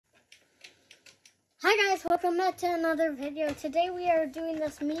Hi guys, welcome back to another video. Today we are doing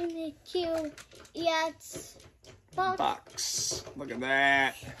this Mimikyu Ex Box. Look at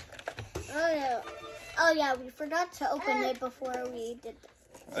that. Oh yeah, we forgot to open it before we did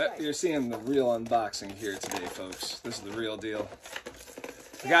this. You're seeing the real unboxing here today, folks. This is the real deal.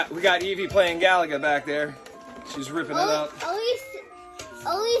 We got Evie playing Galaga back there. She's ripping it up. At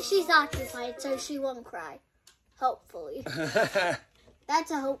least she's occupied, so she won't cry. Hopefully. That's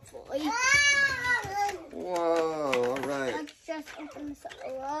a hopefully. Whoa! All right. Let's just open this up.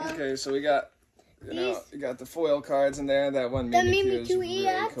 Okay, so we got, you got the foil cards in there. That one Mimikyu is really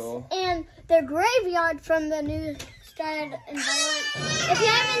cool. And the graveyard from the new started environment. If you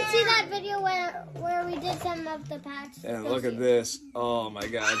haven't seen that video where we did some of the packs. And look at this. Oh my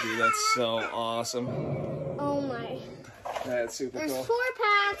god, dude, that's so awesome. Oh my. That's super cool. There's 4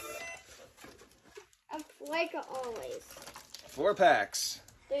 packs. Like always. 4 packs.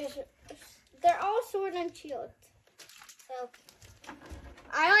 They're all Sword and Shield. So,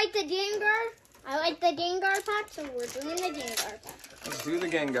 I like the Gengar pack, so we're doing the Gengar pack. Let's do the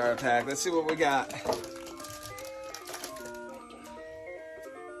Gengar pack. Let's see what we got.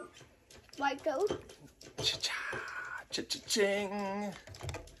 White Goat. Cha-cha. Cha-cha-ching.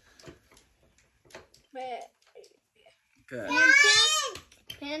 Good.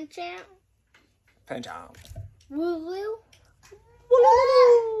 Pancham. Pancham. Wooloo.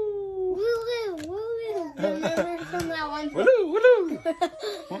 Remember from that one? Wooloo.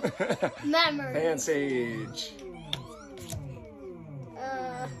 Memory. Pansage. I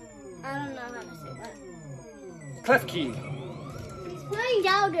don't know how to say that. Klefki. It's playing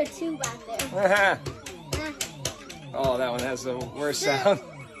Galaga 2 back there. Oh, that one has the worst sound.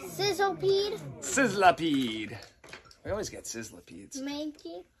 Sizzlepede. Sizzlipede. We always get Sizzlipedes.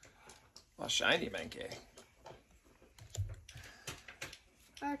 Mankey. Oh, shiny Mankey.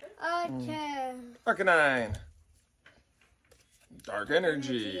 Arcanine. Dark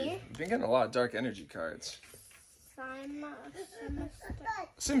Energy. We've been getting a lot of Dark Energy cards.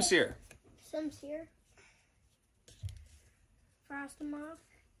 Simsear. Frosmoth.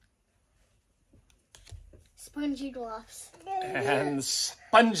 Spongy Gloves. And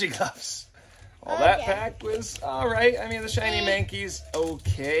Spongy Gloves. Well, that pack was alright. I mean, the shiny Mankey's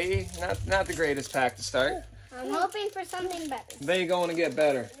okay. Not the greatest pack to start. I'm hoping for something better. They going to get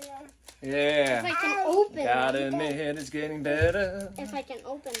better. Yeah. If I can open Gotta them. admit, it's getting better. If I can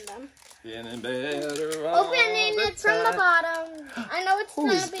open them. Getting better. Opening it from the bottom. I know it's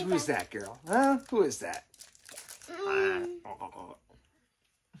gonna be Who's that girl? Huh? Who is that?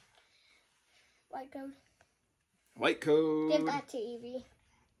 White Goat. White coat. Give that to Evie.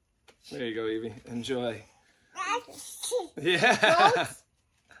 There you go, Evie. Enjoy. Yeah.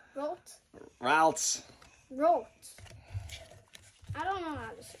 Rolt. Routes. I don't know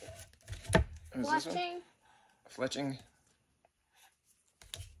how to say it. Fletching.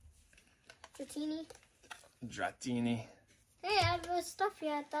 Dratini. Hey, I have a stuff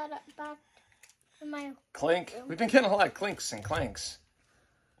here back in my Clink. We've been getting a lot of Clinks and Clanks.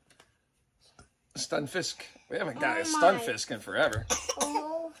 Stunfisk. We haven't got a Stunfisk in forever.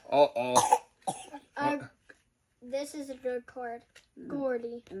 This is a good card.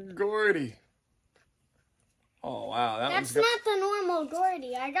 Gordy. Oh, wow. That's not the normal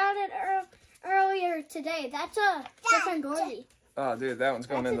Gordy. I got it earlier today. That's a different Gordy. Oh, dude, that one's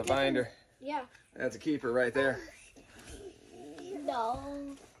going in the binder. Yeah. That's a keeper right there. No.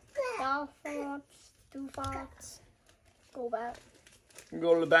 Two fox. Go back.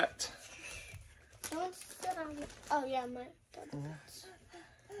 Go to the bat. Don't sit on it. Oh, yeah, my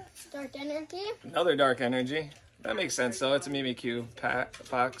Dark Energy. Another Dark Energy. That makes sense, though. It's a Mimikyu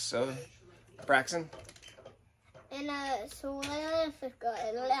box, so Braxton. And a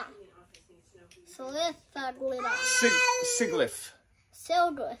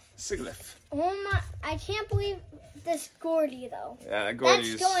Siglif. Oh my, I can't believe this Gordy though. Yeah, that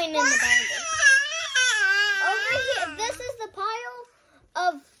Gordy's. That's going in the binder. Over here, this is the pile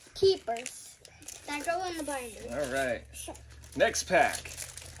of keepers that go in the binder. Alright. Next pack.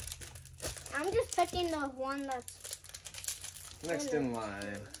 I'm just picking the one that's next in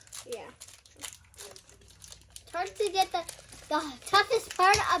line. Yeah. It's hard to get the toughest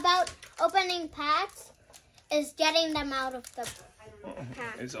part about opening packs is getting them out of the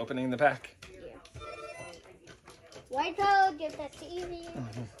pack. Is opening the pack. Yeah. White Code, give that to Evie.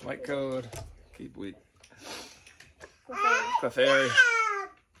 White Code, keep weak. Clefairy. Clefairy.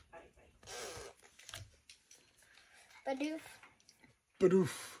 Bidoof.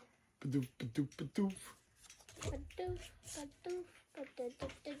 Bidoof. Bidoof, Bidoof, Bidoof.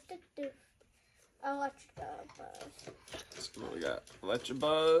 Electabuzz. So what we got?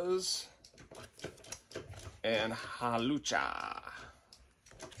 Electabuzz. and Halucha.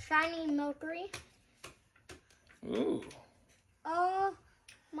 Shiny Milky. Ooh. Oh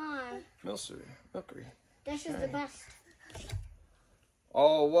my. Milcery. This is the best.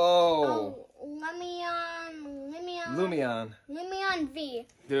 Oh, whoa. Oh, Lumion V.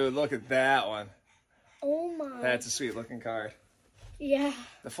 Dude, look at that one. Oh my. That's a sweet looking card. Yeah.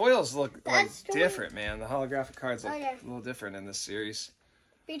 The foils look like That's different, man. The holographic cards look Okay. a little different in this series.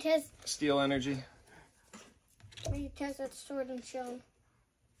 Because Steel Energy. it's Sword and Shield.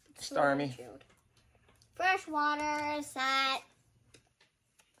 Starmie. Fresh water set.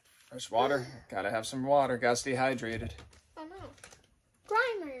 Fresh water. Gotta have some water. Gotta stay hydrated. Oh no.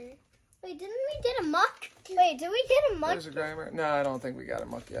 Grimer. Wait, didn't we get a muck? Wait, did we get a muck? There's a Grimer. No, I don't think we got a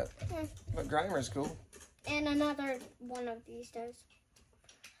muck yet. But Grimer's cool. And another one of these does.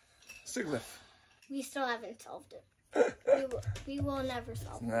 Siglif. We still haven't solved it. we will never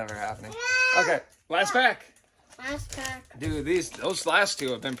solve it. Never happening. Okay, last pack. Last pack. Dude, those last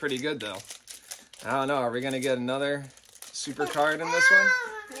two have been pretty good though. I don't know. Are we gonna get another super card in this one?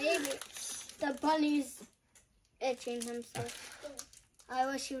 Maybe. The bunny's itching himself. I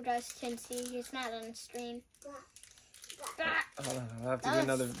wish you guys can see. He's not on the screen. Hold on, I'll have to do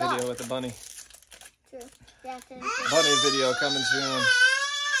another video with the bunny. True. Bunny video coming soon.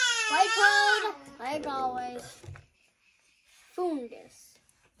 White code, like always. Fungus.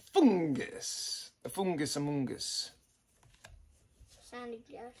 Fungus. A fungus among us. Sandy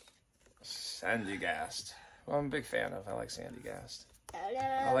gas. Sandygast. Well, I'm a big fan of. I like Sandygast.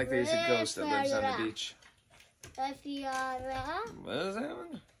 I like the Ace of Ghost that lives on the beach. What is that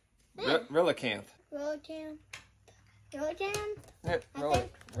one? Relicanth. Relicanth. Yeah,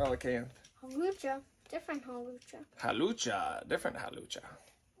 Relicanth. Halucha. Different Halucha. Halucha. Different Halucha.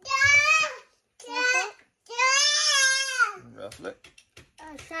 Rufflet.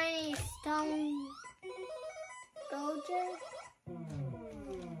 A shiny stone Goldger.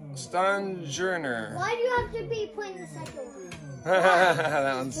 Stunjourner. Why do you have to be playing the second one?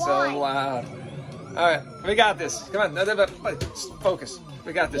 That one's so loud. All right, we got this. Come on, focus.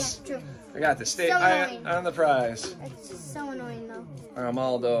 We got this. Yeah, true. We got this. Stay So on the prize. It's just so annoying though.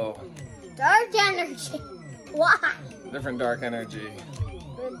 Armaldo. Dark energy. Why? Different dark energy.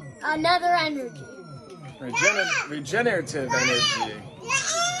 Another energy. Regenerative energy.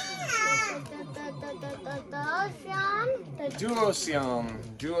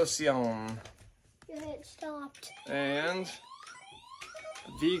 Duocean. It stopped. And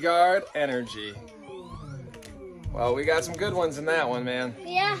V-Guard energy. Well, we got some good ones in that one, man.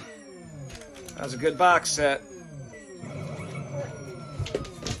 Yeah. That was a good box set.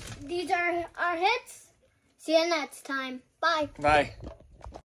 These are our hits. See you next time. Bye. Bye.